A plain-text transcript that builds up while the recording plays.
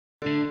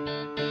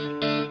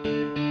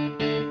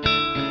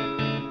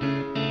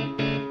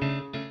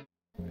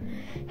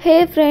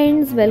Hey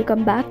friends,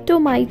 welcome back to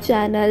my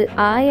channel.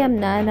 I am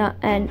Nana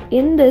and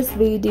in this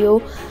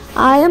video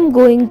I am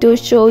going to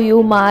show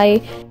you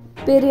my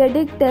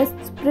periodic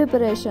tests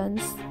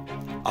preparations.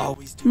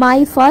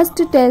 My first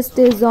test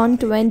is on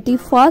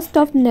 21st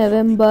of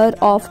November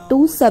of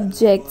two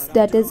subjects,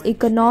 that is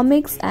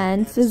economics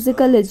and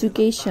physical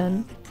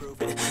education.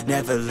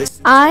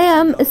 I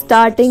am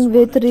starting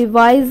with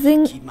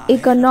revising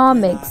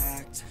economics.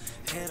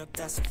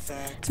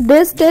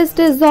 This test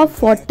is of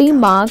 40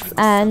 marks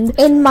and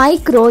in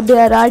micro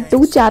there are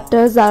 2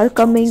 chapters are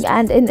coming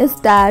and in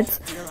stats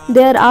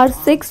there are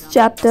 6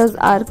 chapters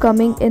are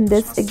coming in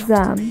this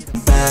exam.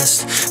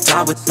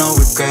 Die with no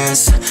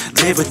regrets,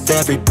 live with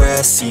every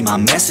breath, see my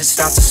message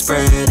start to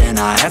spread, and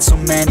I had so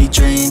many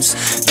dreams.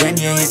 Then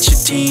you hit your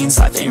teens,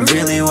 life ain't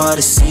really what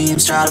it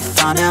seems, try to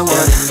find out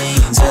what it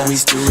means,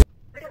 always do it.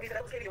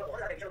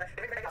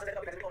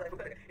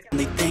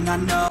 Only thing I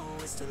know.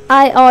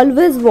 I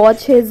always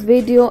watch his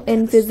video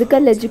in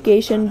physical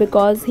education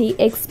because he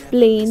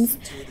explains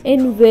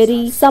in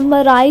very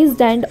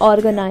summarized and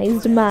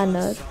organized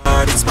manner.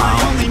 It's my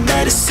only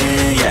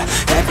medicine, yeah.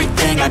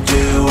 Everything I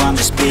do, I'm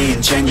just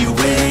being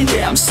genuine,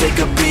 yeah. I'm sick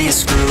of being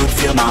screwed,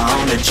 feel my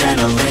own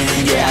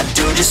adrenaline, yeah. I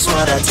do just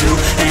what I do,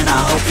 and I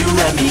hope you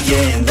let me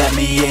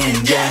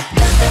in, yeah.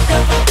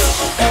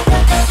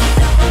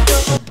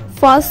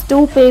 First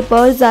 2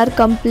 papers are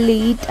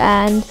complete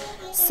and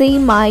see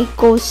my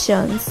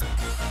questions.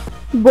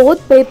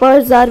 Both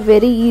papers are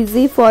very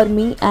easy for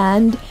me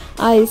and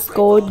I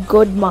scored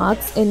good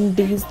marks in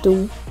these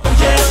 2. Oh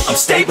yeah, I'm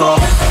stable,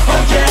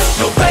 oh yeah,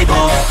 no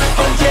label,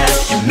 oh yeah,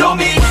 you know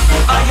me,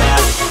 I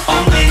have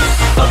only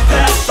a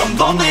path, I'm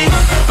lonely,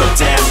 but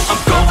damn, I'm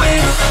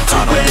going to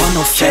I don't want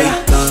no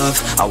fake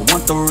love, I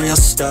want the real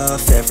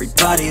stuff,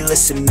 everybody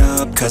listen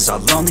up, cause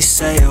I'll only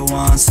say it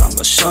once, I'm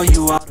gonna show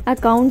you all.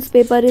 Accounts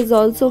paper is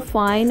also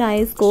fine,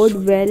 I scored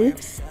well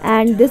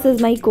and this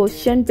is my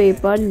question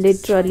paper,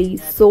 literally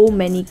so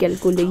many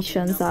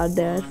calculations are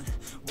there.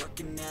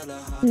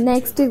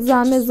 Next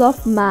exam is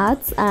of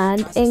maths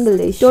and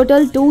English.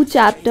 Total 2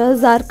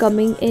 chapters are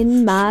coming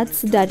in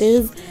maths, that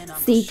is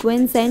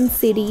sequence and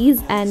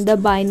series and the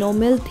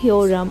binomial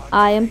theorem.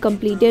 I am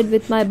completed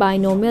with my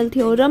binomial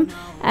theorem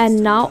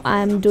and now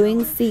I am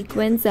doing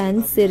sequence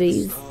and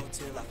series.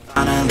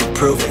 Finally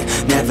prove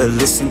it, never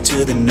listen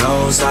to the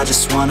no's, I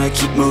just wanna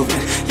keep moving,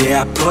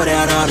 yeah, I put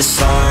out all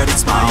this art,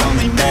 it's my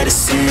only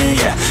medicine,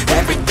 yeah,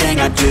 everything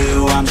I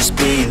do, I'm just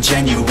being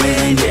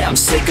genuine, yeah, I'm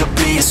sick of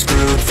being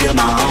screwed, feel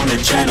my own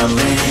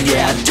adrenaline,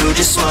 yeah, I do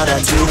just what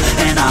I do,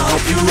 and I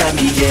hope you let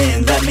me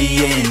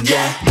in,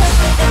 yeah.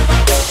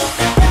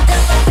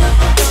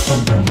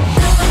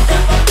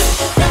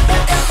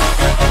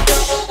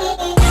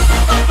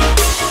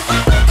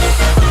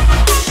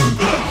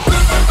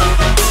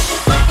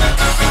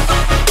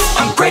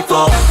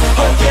 Grateful,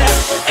 oh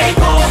yeah,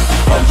 able,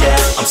 oh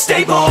yeah, I'm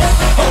stable,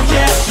 oh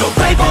yeah, no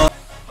label.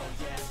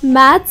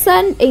 Maths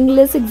and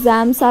English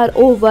exams are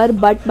over,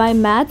 but my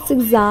maths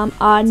exam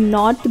are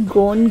not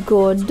gone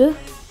good.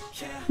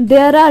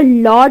 There are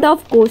lot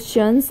of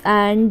questions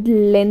and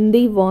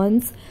lengthy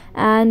ones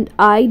and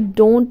I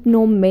don't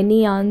know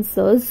many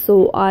answers,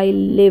 so I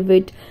leave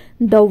it.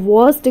 The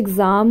worst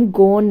exam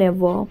gone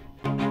ever.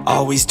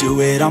 Always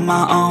do it on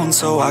my own,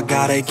 so I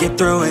gotta get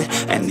through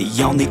it. And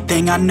the only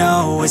thing I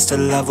know is to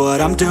love what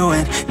I'm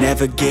doing.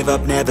 Never give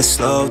up, never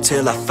slow,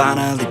 till I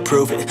finally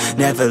prove it.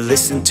 Never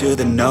listen to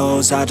the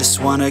no's, I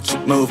just wanna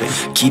keep moving.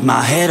 Keep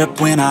my head up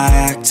when I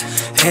act,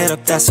 head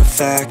up, that's a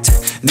fact.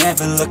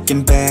 Never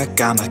looking back,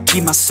 I'ma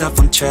keep myself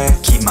on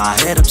track. Keep my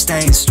head up,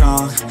 staying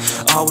strong,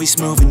 always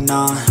moving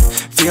on.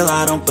 Feel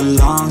I don't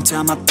belong,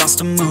 tell my thoughts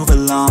to move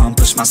along.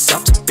 Push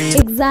myself to be.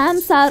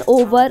 Exams are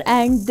over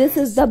and this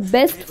is the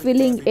best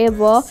feeling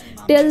ever.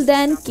 Till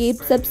then, keep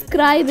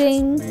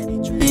subscribing.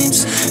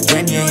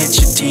 Then you hit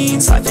your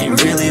teens, life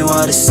ain't really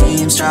what it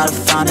seems, try to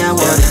find out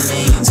what it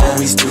means,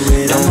 always do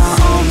it on my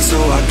own, so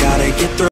I gotta get through.